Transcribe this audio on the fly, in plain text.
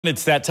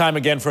It's that time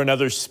again for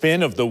another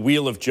spin of the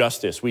Wheel of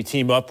Justice. We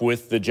team up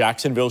with the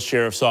Jacksonville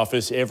Sheriff's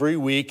Office every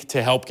week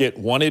to help get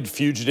wanted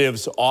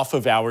fugitives off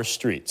of our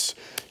streets.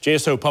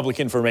 JSO Public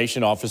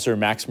Information Officer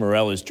Max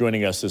Morel is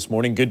joining us this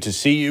morning. Good to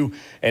see you.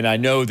 And I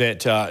know that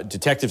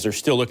detectives are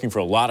still looking for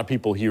a lot of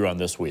people here on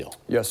this wheel.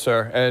 Yes,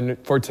 sir. And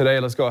for today,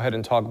 let's go ahead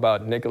and talk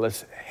about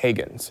Nicholas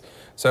Higgins.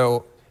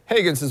 So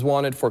Higgins is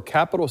wanted for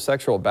capital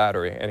sexual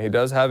battery, and he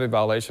does have a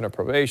violation of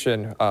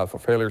probation for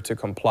failure to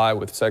comply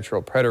with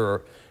sexual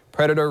predator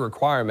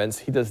requirements.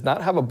 He does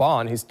not have a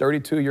bond. He's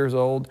 32 years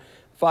old,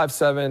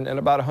 5'7", and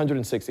about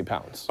 160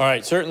 pounds. All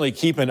right, certainly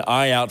keep an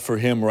eye out for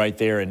him right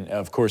there. And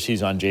of course,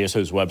 he's on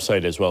JSO's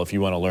website as well if you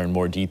want to learn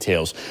more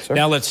details. Sure.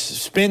 Now let's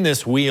spin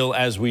this wheel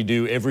as we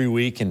do every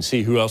week and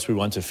see who else we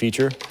want to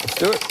feature. Let's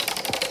do it.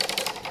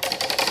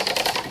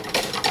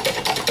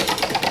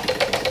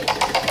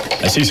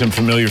 I see some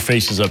familiar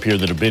faces up here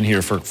that have been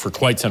here for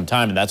quite some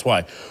time, and that's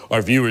why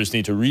our viewers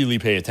need to really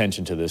pay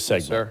attention to this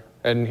segment. Yes, sir.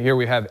 And here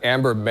we have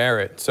Amber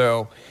Merritt.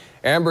 So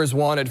Amber is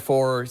wanted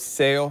for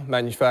sale,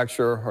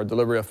 manufacture, or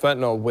delivery of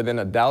fentanyl within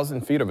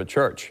 1,000 feet of a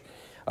church.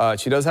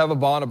 She does have a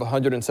bond of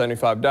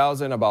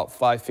 $175,000, about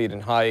 5 feet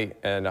in height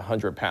and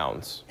 100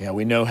 pounds. Yeah,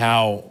 we know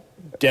how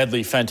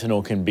deadly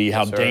fentanyl can be,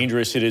 how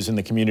dangerous it is in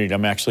the community.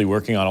 I'm actually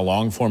working on a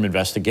long-form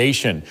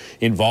investigation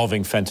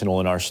involving fentanyl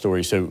in our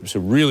story, so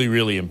really,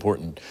 really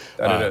important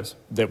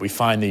that we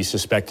find these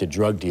suspected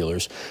drug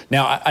dealers.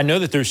 Now, I know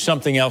that there's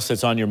something else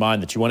that's on your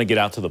mind that you want to get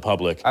out to the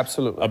public.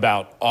 Absolutely.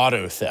 About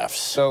auto thefts.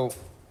 So,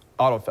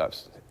 auto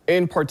thefts.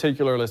 In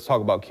particular, let's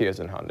talk about Kias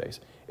and Hyundais.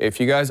 If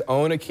you guys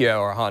own a Kia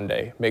or a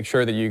Hyundai, make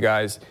sure that you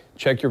guys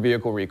check your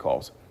vehicle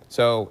recalls.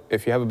 So,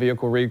 if you have a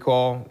vehicle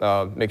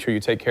recall, make sure you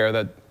take care of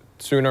that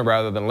sooner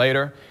rather than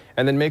later,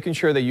 and then making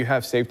sure that you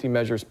have safety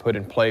measures put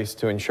in place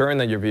to ensuring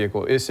that your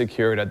vehicle is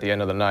secured at the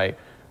end of the night,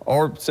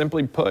 or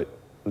simply put,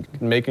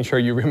 making sure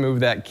you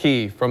remove that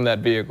key from that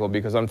vehicle,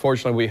 because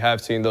unfortunately we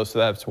have seen those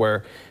thefts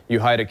where you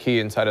hide a key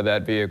inside of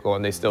that vehicle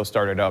and they still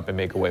start it up and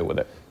make away with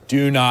it.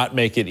 Do not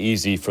make it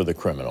easy for the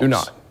criminals. Do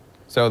not.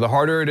 So the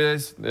harder it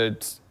is,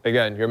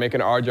 again, you're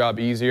making our job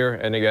easier,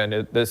 and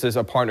again, this is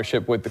a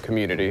partnership with the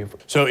community.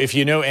 So if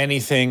you know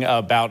anything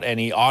about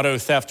any auto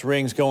theft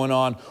rings going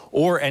on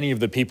or any of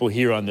the people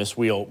here on this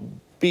wheel,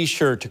 be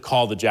sure to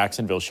call the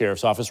Jacksonville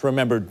Sheriff's Office.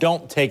 Remember,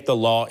 don't take the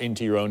law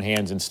into your own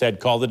hands. Instead,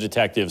 call the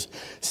detectives,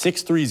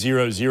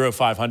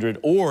 630-0500,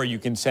 or you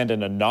can send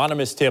an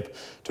anonymous tip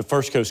to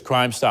First Coast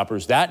Crime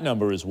Stoppers. That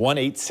number is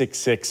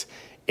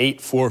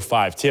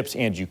 1-866-845-TIPS,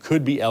 and you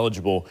could be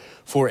eligible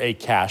for a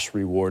cash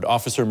reward.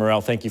 Officer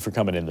Morel, thank you for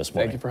coming in this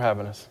morning. Thank you for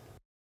having us.